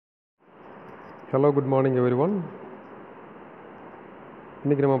Hello, good morning everyone.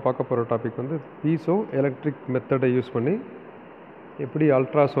 இன்றைக்கி நம்ம பார்க்க போகிற டாபிக் வந்து பீசோ எலக்ட்ரிக் மெத்தடை யூஸ் பண்ணி எப்படி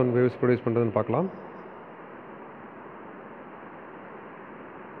அல்ட்ராசவுண்ட் வேவ்ஸ் ப்ரொடியூஸ் பண்ணுறதுன்னு பார்க்கலாம்.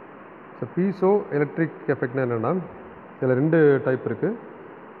 ஸோ பீசோ எலக்ட்ரிக் எஃபெக்ட்னா என்னென்னா இதில் ரெண்டு டைப் இருக்குது.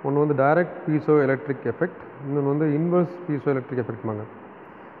 ஒன்று வந்து டைரக்ட் பீசோ எலக்ட்ரிக் எஃபெக்ட், இன்னொன்று வந்து inverse piezo electric எஃபெக்ட்மாங்க.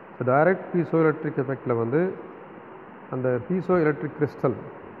 So direct piezo electric எஃபெக்டில் வந்து அந்த பீசோ எலக்ட்ரிக் கிறிஸ்டல்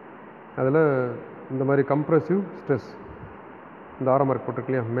அதில் இந்த மாதிரி கம்ப்ரெசிவ் ஸ்ட்ரெஸ், இந்த ஆரமார்க்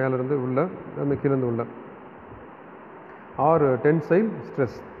போட்டிருக்கு இல்லையா, மேலேருந்து உள்ள அந்த கீழேருந்து உள்ள ஆர் டென்சைல்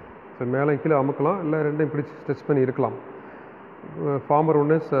ஸ்ட்ரெஸ். ஸோ மேலே கீழே அமுக்கலாம், இல்லை ரெண்டையும் பிடிச்சி ஸ்ட்ரெச் பண்ணி இருக்கலாம். Farmer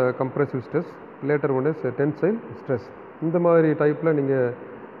one is compressive stress, later one is tensile stress. இந்த மாதிரி டைப்பில் நீங்கள்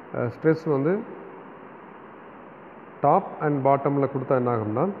ஸ்ட்ரெஸ் வந்து டாப் அண்ட் பாட்டமில் கொடுத்தா என்ன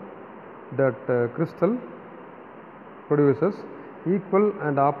ஆகும்னா that crystal produces equal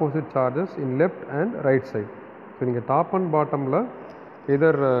and opposite charges in left and right side. So நீங்கள் டாப் அண்ட் பாட்டமில்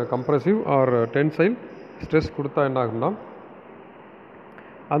எதர் கம்ப்ரெசிவ் ஆர் டென்சைல் ஸ்ட்ரெஸ் கொடுத்தா என்ன ஆகும்னா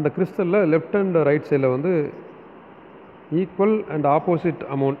அந்த கிறிஸ்டலில் லெஃப்ட் அண்ட் ரைட் சைடில் வந்து ஈக்குவல் அண்ட் ஆப்போசிட்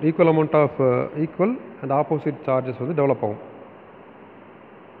சார்ஜஸ் வந்து டெவலப் ஆகும்.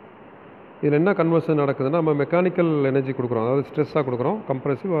 இதில் என்ன கன்வர்ஷன் நடக்குதுன்னா, நம்ம மெக்கானிக்கல் எனர்ஜி கொடுக்குறோம், அதாவது ஸ்ட்ரெஸ்ஸாக கொடுக்குறோம்,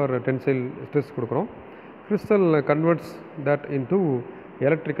 கம்ப்ரெசிவ் ஆர் டென்சைல் ஸ்ட்ரெஸ் கொடுக்குறோம். Crystal converts that into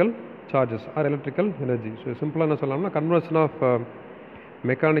electrical charges or electrical energy. So simple என்ன சொல்லலாம்னா conversion of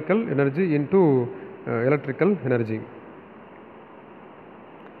mechanical energy into electrical energy.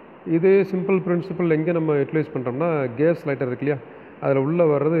 இதே சிம்பிள் பிரின்சிபல் எங்கே நம்ம யூட்டிலைஸ் பண்ணுறோம்னா கேஸ் லைட்டர் இருக்கு இல்லையா, அதில் உள்ளே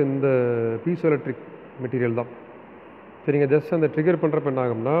வர்றது இந்த பீசோ எலக்ட்ரிக் மெட்டீரியல் தான். சரி, நீங்கள் ஜஸ்ட் அந்த ட்ரிகர் பண்ணுறப்ப என்ன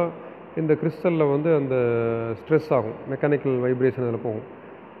ஆகும்னா இந்த கிறிஸ்டலில் வந்து அந்த ஸ்ட்ரெஸ் ஆகும், மெக்கானிக்கல் வைப்ரேஷன் அதில் போகும்.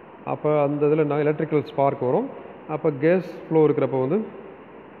 அப்போ அந்த இதில் நான் எலக்ட்ரிக்கல் ஸ்பார்க் வரும். அப்போ கேஸ் ஃப்ளோ இருக்கிறப்ப வந்து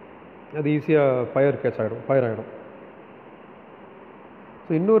அது ஈஸியாக ஃபயர் ஆகிடும்.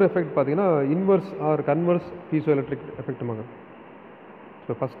 ஸோ இன்னொரு எஃபெக்ட் பார்த்தீங்கன்னா inverse R converse piezo electric எஃபெக்ட்டுமாங்க.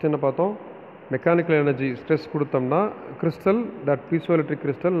 So first என்ன பார்த்தோம், மெக்கானிக்கல் எனர்ஜி ஸ்ட்ரெஸ் கொடுத்தோம்னா crystal that piezo electric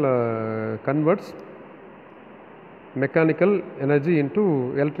crystal converts mechanical energy into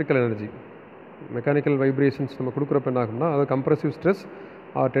electrical energy. Mechanical vibrations நம்ம கொடுக்குறப்ப என்ன ஆகும்னா அது compressive stress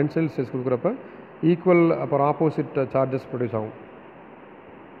R tensile stress கொடுக்குறப்ப ஈக்குவல் அப்புறம் ஆப்போசிட் சார்ஜஸ் ப்ரொடியூஸ் ஆகும்.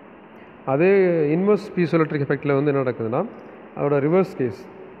 அதே இன்வர்ஸ் பீசோ எலக்ட்ரிக் எஃபெக்டில் வந்து என்ன நடக்குதுன்னா அதோட ரிவர்ஸ் கேஸ்,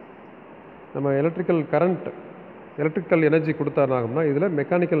 நம்ம எலக்ட்ரிக்கல் எனர்ஜி கொடுத்தா என்ன ஆகும்னா இதில்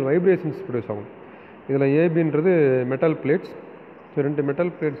மெக்கானிக்கல் வைப்ரேஷன்ஸ் ப்ரொடியூஸ் ஆகும். இதில் ஏபின்றது மெட்டல் பிளேட்ஸ். ஸோ ரெண்டு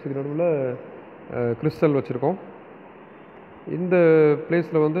மெட்டல் பிளேட்ஸுக்கு நடுவில் கிறிஸ்டல் வச்சுருக்கோம். இந்த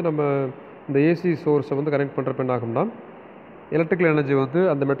பிளேஸில் வந்து நம்ம இந்த ஏசி சோர்ஸை வந்து கனெக்ட் பண்ணுறப்ப என்ன ஆகும்னா எலக்ட்ரிக்கல் எனர்ஜி வந்து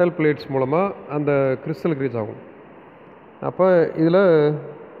அந்த மெட்டல் பிளேட்ஸ் மூலமாக அந்த கிறிஸ்டலுக்கு ரீச் ஆகும். அப்போ இதில்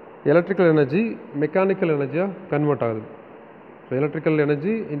எலக்ட்ரிக்கல் எனர்ஜி மெக்கானிக்கல் எனர்ஜியாக கன்வெர்ட் ஆகுது. So electrical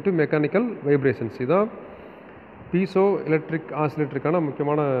energy into mechanical vibrations, இதுதான் பீசோ எலக்ட்ரிக் ஆசிலேட்டருக்கான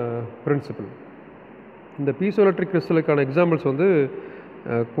முக்கியமான பிரின்சிபிள். இந்த பீசோ எலக்ட்ரிக் கிறிஸ்டலுக்கான எக்ஸாம்பிள்ஸ் வந்து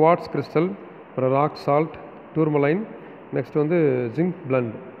குவார்ட்ஸ் கிறிஸ்டல், அப்புறம் ராக் சால்ட், டூர்மலைன், நெக்ஸ்ட் வந்து ஜிங்க்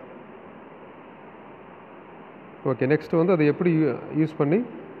பிளண்ட். ஓகே, நெக்ஸ்ட் வந்து அதை எப்படி யூஸ் பண்ணி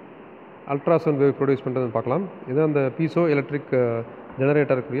அல்ட்ராசவுண்ட் வேவ் ப்ரொடியூஸ் பண்ணுறதுன்னு பார்க்கலாம். இதுதான் அந்த piezo electric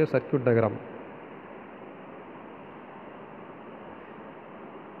ஜெனரேட்டருக்குரிய circuit diagram.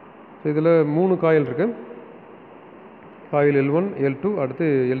 So இதில் 3 காயில் இருக்குது. காயில் L1, L2, அடுத்து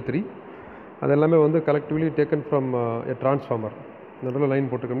L3. அது எல்லாமே வந்து collectively taken from a transformer. நடுவில்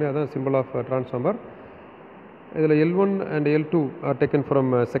லைன் போட்டிருக்கோம், அதான் சிம்பிள் ஆஃப் டிரான்ஸ்ஃபார்மர். இதில் L1 and L2 are taken from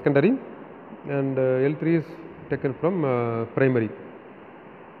secondary and L3 is taken from primary.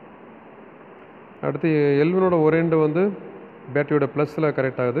 அடுத்து L1ஓட ஒரு எண்டு வந்து பேட்டரியோட ப்ளஸில்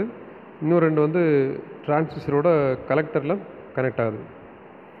கனெக்ட் ஆகுது, இன்னொரு ரெண்டு வந்து டிரான்சிஸ்டரோட கலெக்டரில் கனெக்ட் ஆகுது.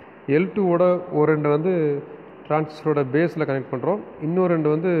 L2ஓட ஒரு ரெண்டு வந்து டிரான்சிஸ்டரோட பேஸில் கனெக்ட் பண்ணுறோம், இன்னொரு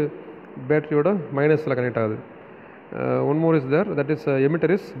ரெண்டு வந்து பேட்டரியோட மைனஸில் கனெக்ட் ஆகுது. One more is there, that is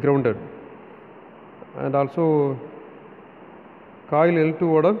emitter is grounded. And also coil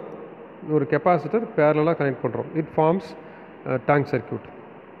L2ஓட ஒரு கெப்பாசிட்டர் பேரலாக கனெக்ட் பண்ணுறோம். It forms tank circuit.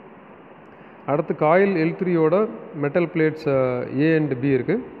 அடுத்து coil L3ஓட metal plates A and B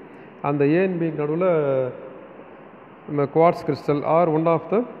இருக்குது. அந்த A அண்ட் B நடுவில் நம்ம quartz crystal R one of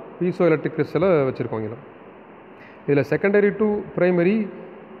the piezo electric கிறிஸ்டலை வச்சுருக்கோம். இதில் செகண்டரி டு ப்ரைமரி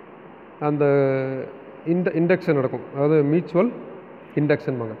அந்த இண்டக்ஷன் நடக்கும், அதாவது மியூச்சுவல்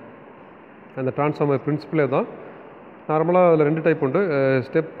இண்டக்ஷன் வாங்க. அந்த டிரான்ஸ்ஃபார்மர் பிரின்சிபிளே தான். நார்மலாக அதில் 2 டைப் உண்டு,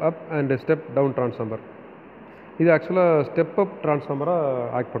 step up and step down transformer. இது ஆக்சுவலாக ஸ்டெப் அப் டிரான்ஸ்ஃபார்மராக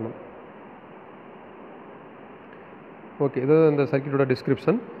ஆக்ட் பண்ணும். ஓகே, இது இந்த சர்க்யூட்டோட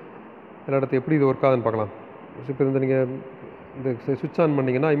டிஸ்கிரிப்ஷன். எல்லா இடத்து எப்படி இது ஒர்க் ஆகுதுன்னு பார்க்கலாம். ஸோ இப்போ இந்த நீங்கள் இந்த சுவிட்ச் ஆன்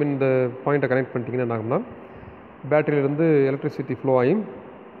பண்ணிங்கன்னா இந்த பாயிண்ட்டை கனெக்ட் பண்ணிட்டீங்கன்னா என்ன ஆகும்னா பேட்டரியிலேருந்து எலக்ட்ரிசிட்டி ஃப்ளோ ஆகி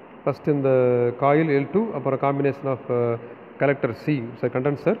ஃபஸ்ட்டு இந்த காயில் L2 அப்புறம் combination of collector C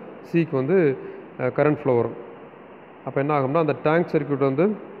condenser Cக்கு வந்து கரண்ட் ஃப்ளோ வரும். அப்போ என்ன ஆகும்னா அந்த டேங்க் சர்க்யூட் வந்து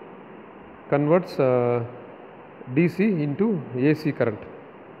converts DC into AC current.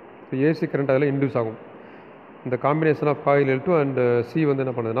 இப்போ AC கரண்ட் அதில் இன்டியூஸ் ஆகும். இந்த combination of coil L2 and C வந்து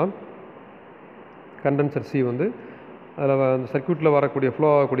என்ன பண்ணுதுன்னா கண்டென்சர் C வந்து அதில் அந்த சர்க்யூட்டில் வரக்கூடிய ஃப்ளோ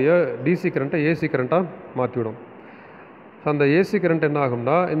ஆகக்கூடிய DC கரண்ட்டை AC கரண்ட்டாக மாற்றிவிடும். ஸோ அந்த AC கரண்ட் என்ன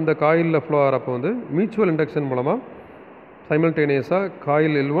ஆகும்னா இந்த காயிலில் ஃப்ளோ ஆகிறப்போ வந்து மியூச்சுவல் இண்டக்ஷன் மூலமாக சைமல்டேனியஸாக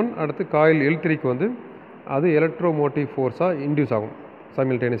காயில் L1 அடுத்து காயில் L3க்கு வந்து அது எலக்ட்ரோமோட்டிவ் ஃபோர்ஸாக இன்டியூஸ் ஆகும்.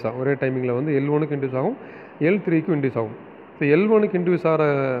 சைமல்டேனியஸாக ஒரே டைமிங்கில் வந்து L1க்கு இன்டியூஸ் ஆகும், L3க்கும் இன்டியூஸ் ஆகும். ஸோ L1க்கு இன்டியூஸ் ஆகிற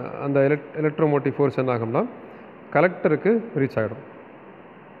அந்த எலக்ட்ரோமோட்டிவ் ஃபோர்ஸ் என்ன ஆகும்னா கலெக்டருக்கு ரீச் ஆகிடும்.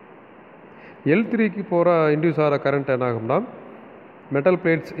 L3க்கு போகிற இன்டியூஸ் ஆகிற கரண்ட் என்ன ஆகும்னா metal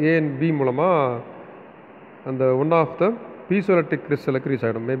plates A and B மூலமாக அந்த ஒன் ஆஃப் த பீசோஎலக்ட்ரிக் கிறிஸ்டலுக்கு ரீச்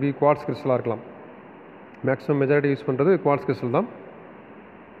ஆகிடும். மேபி குவார்ட்ஸ் கிறிஸ்டலாக இருக்கலாம். மேக்ஸிமம் மெஜாரிட்டி யூஸ் பண்ணுறது குவார்ட்ஸ் கிறிஸ்டல் தான்.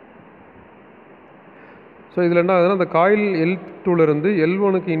 ஸோ இதில் என்ன ஆகுதுன்னா அந்த காயில் L2லேருந்து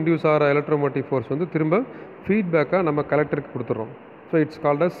L1க்கு இன்டியூஸ் ஆகிற எலக்ட்ரோமோட்டிவ் ஃபோர்ஸ் வந்து திரும்ப ஃபீட்பேக்காக நம்ம கலெக்டருக்கு கொடுத்துட்றோம். So it's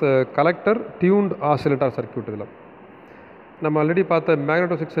called as collector tuned oscillator circuit. இதில் நம்ம ஆல்ரெடி பார்த்த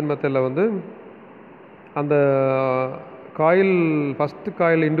மேக்னெட்டோ செக்ஷன் மெத்தடில் வந்து அந்த காயில் ஃபஸ்ட்டு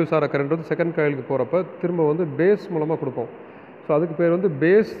காயில் இன்டியூஸ் ஆகிற கரண்ட் வந்து செகண்ட் காயிலுக்கு போகிறப்ப திரும்ப வந்து பேஸ் மூலமாக கொடுப்போம். ஸோ அதுக்கு பேர் வந்து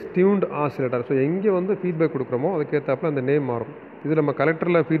பேஸ் டியூன்ட் ஆசிலேட்டர். ஸோ எங்கே வந்து ஃபீட்பேக் கொடுக்குறோமோ அதுக்கேற்றாப்புல அந்த நேம் மாறும். இது நம்ம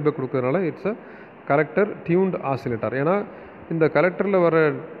கலெக்டரில் ஃபீட்பேக் கொடுக்குறதுனால it's a collector tuned oscillator. ஏன்னா இந்த கலெக்டரில் வர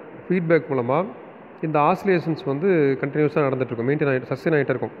ஃபீட்பேக் மூலமாக இந்த ஆசிலேஷன்ஸ் வந்து கண்டினியூஸாக நடந்துகிட்ருக்கும், மெயின்டைன் சஸ்டெயின்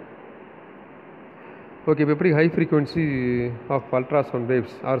ஆகிட்டே இருக்கும். ஓகே, இப்போ எப்படி high frequency of ultrasound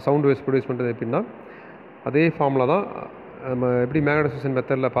waves R sound waves produce பண்ணுறது எப்படின்னா அதே ஃபார்முலா தான் நம்ம எப்படி மேக்னடைசேஷன்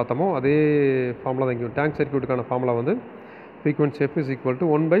மெத்தடில் பார்த்தோமோ அதே ஃபார்முலா தான். இங்கே டேங்க் சர்க்யூட்டுக்கான ஃபார்முலா வந்து frequency F =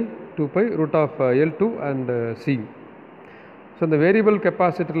 1/2π√L2 and C. So இந்த வேரியபிள்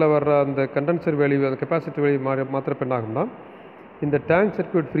கெப்பாசிட்டரில் வர்ற அந்த கண்டென்சர் வேல்யூ அந்த கெப்பாசிட்டர் வேல்யூ மாத்திரப்ப என்ன ஆகும்னா இந்த டேங்க்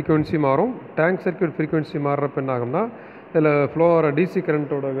சர்க்யூட் ஃப்ரீக்வன்சி மாறும். டேங்க் சர்க்யூட் ஃப்ரீக்வன்சி மாறுறப்ப என்ன ஆகும்னா இதில் ஃப்ளோ ஆகிற DC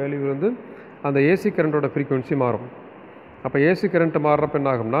கரண்ட்டோட வேல்யூ வந்து அந்த AC கரண்ட்டோட ஃப்ரீக்வன்சி மாறும். அப்போ AC கரண்ட் மாறுறப்ப என்ன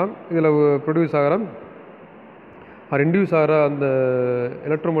ஆகும்னா இதில் ப்ரொடியூஸ் ஆகிற ஆர் இன்டியூஸ் ஆகிற அந்த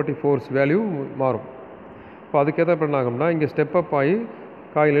எலக்ட்ரோமோட்டிவ் ஃபோர்ஸ் வேல்யூ மாறும். இப்போ அதுக்கேற்ற என்ன ஆகும்னா இங்கே ஸ்டெப் அப் ஆகி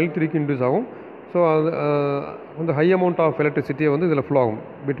காயில் L3க்கு இன்டியூஸ் ஆகும். ஸோ அது வந்து ஹை அமௌண்ட் ஆஃப் எலக்ட்ரிசிட்டியை வந்து இதில் ஃப்ளோ ஆகும்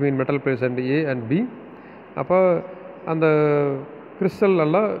between metal plates and A and B. அப்போ அந்த கிறிஸ்டல்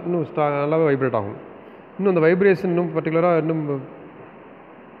நல்லா இன்னும் நல்லாவே வைப்ரேட் ஆகும். இன்னும் அந்த வைப்ரேஷன் இன்னும் பர்டிகுலராக இன்னும்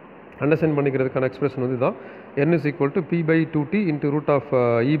அண்டர்ஸ்டாண்ட் பண்ணிக்கிறதுக்கான எக்ஸ்பிரஷன் வந்து இதுதான். N = P/2T ×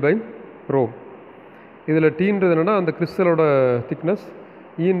 E/ρ. இதில் Tன்றது என்னென்னா அந்த கிறிஸ்டலோட thickness,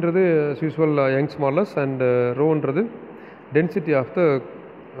 Eன்றது usual Young's modulus and ρன்றது density of the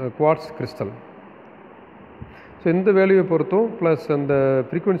quartz crystal. So இந்த வேல்யூவை பொறுத்தும் ப்ளஸ் அந்த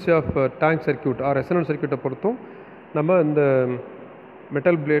frequency of tank circuit R resonance சர்க்யூட்டை பொறுத்தும் நம்ம இந்த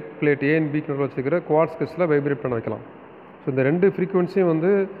metal plate A and B control வச்சுக்கிற குவார்ட்ஸ் கிறிஸ்டலை வைப்ரேட் பண்ண வைக்கலாம். ஸோ இந்த ரெண்டு ஃப்ரீக்வன்சியும்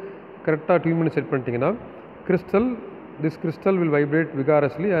வந்து கரெக்டாக டியூன் பண்ணி செட் பண்ணிட்டீங்கன்னா this crystal will vibrate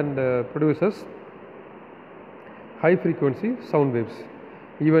vigorously and produces high frequency sound waves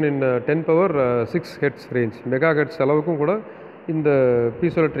even in 10⁻6 Hz range. Megahertz அளவுக்கும் கூட இந்த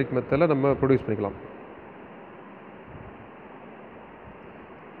பீசோஎலக்ட்ரிக் மெத்தடில் நம்ம ப்ரொடியூஸ் பண்ணிக்கலாம்.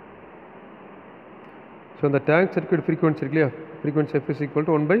 ஸோ இந்த டேங்க் சர்க்யூட் ஃப்ரீக்வன்சி இருக்கு இல்லையா, ஃப்ரீக்வன்சி F =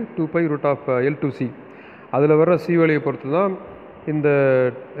 1/2π√L2C. அதில் வர்ற C வேல்யூவை பொறுத்து தான் இந்த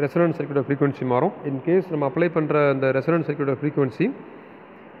ரெசனன்ஸ் சர்க்யூட்டோட ஃப்ரீக்வன்சி மாறும். இன்கேஸ் நம்ம அப்ளை பண்ணுற அந்த ரெசனன்ஸ் சர்க்யூட்டோட ஃப்ரீக்வன்சி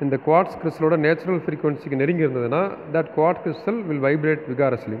இந்த குவார்ட்ஸ் கிறிஸ்டலோட நேச்சுரல் ஃப்ரீக்வன்சிக்கு நெருங்கி இருந்ததுன்னா that quartz crystal will vibrate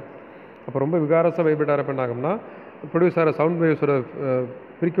விகாரஸ்லி. அப்போ ரொம்ப விகாரஸாக வைப்ரேட் ஆகிறப்ப என்ன ஆகும்னா ப்ரொடியூஸ் ஆகிற சவுண்ட் வேவ்ஸோட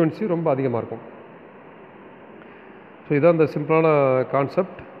ஃப்ரீக்வன்சி ரொம்ப அதிகமாக இருக்கும். ஸோ இதுதான் இந்த சிம்பிளான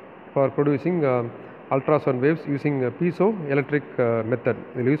concept for producing ultrasound waves using piezo electric method.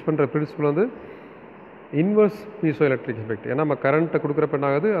 இதில் யூஸ் பண்ணுற பிரின்சிபல் வந்து இன்வர்ஸ் பீசோ எலக்ட்ரிக் எஃபெக்ட். ஏன்னா நம்ம கரண்ட்டை கொடுக்குறப்ப என்ன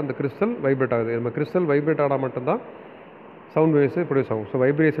ஆகுது அந்த கிறிஸ்டல் வைப்ரேட் ஆகுது. நம்ம கிறிஸ்டல் வைப்ரேட் ஆனால் மட்டும்தான் சவுண்ட் வேவ்ஸு ப்ரொடியூஸ் ஆகும். ஸோ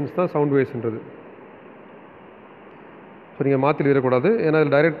வைப்ரேஷன்ஸ் தான் சவுண்ட் வேவ்ஸ்ன்றது. ஸோ நீங்கள் மாற்றி எழுதக்கூடாது. ஏன்னா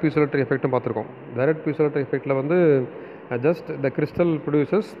இது டைரக்ட் பீசோ எலக்ட்ரிக் எஃபெக்ட்டும் பார்த்துருக்கோம். டைரக்ட் பீசோ எலக்ட்ரிக் எஃபெக்ட்டில் வந்து just the crystal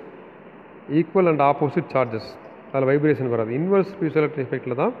produces equal and opposite charges, அதில் வைப்ரேஷன் வராது. இன்வர்ஸ் பீசோ எலக்ட்ரிக்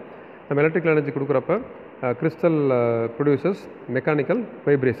எஃபெக்ட்டில் தான் நம்ம எலக்ட்ரிக்கல் எனர்ஜி கொடுக்குறப்ப crystal produces mechanical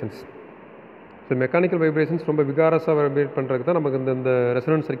vibrations. So mechanical vibrations ரொம்ப விகாரஸாக வைப்ரேட் பண்ணுறதுக்கு தான் நமக்கு இந்த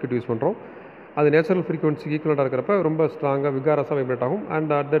ரெசனன்ஸ் சர்க்யூட் யூஸ் பண்ணுறோம். அது நேச்சுரல் ஃப்ரீக்வன்சிக்கு ஈக்குவலாக இருக்கிறப்ப ரொம்ப ஸ்ட்ராங்காக விகாரஸாக வைப்ரேட் ஆகும்.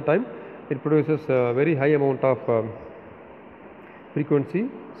 And at the time it produces a very high amount of frequency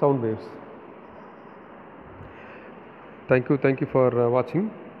sound waves. Thank you for watching.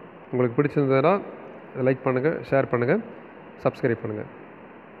 உங்களுக்கு பிடிச்சிருந்ததுன்னா லைக் பண்ணுங்கள், ஷேர் பண்ணுங்கள், சப்ஸ்கிரைப் பண்ணுங்கள்.